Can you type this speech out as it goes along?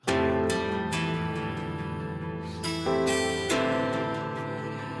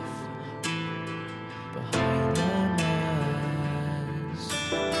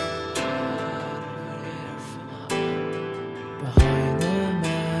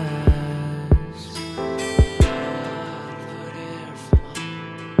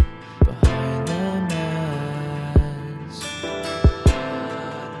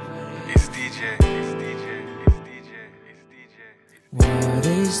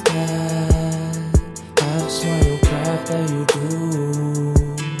is that half-smile crap that you do?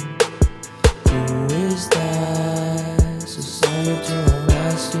 Who is that societal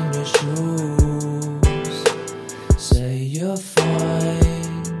rest in your shoes? Say you're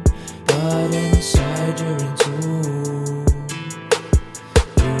fine, but inside you're in tune.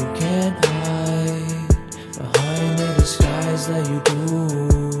 You can't hide behind the disguise that you do.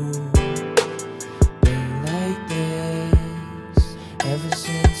 Been like this ever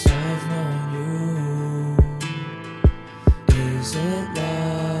since I've known you. Is it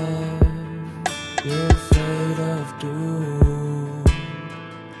love you're afraid of doom?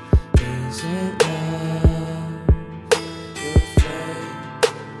 Is it love you're afraid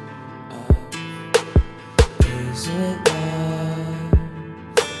of? Is it love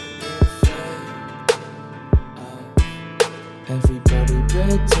you're afraid of? Everybody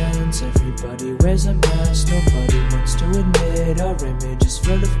pretends, everybody wears a mask. Nobody wants to admit our image is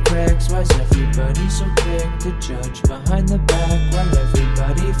full of cracks. Why's everybody so quick to judge behind the back, while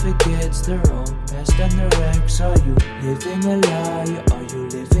everybody forgets their own past and their ex? Are you living a lie? Are you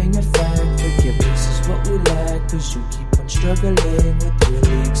living a fact? Forgiveness is what we lack, cause you keep on struggling with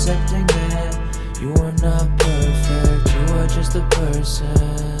really accepting that you are not perfect, you are just a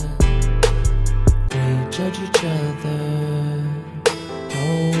person. We judge each other,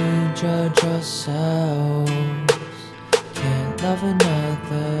 oh, we judge ourselves. Can't love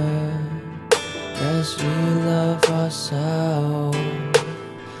another as we love ourselves.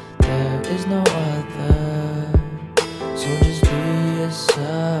 There is no other, so just be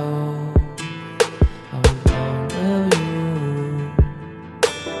yourself. How long will you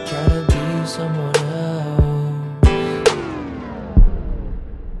try to be someone else?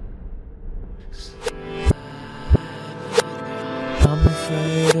 I'm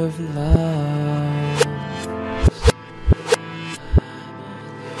afraid of love.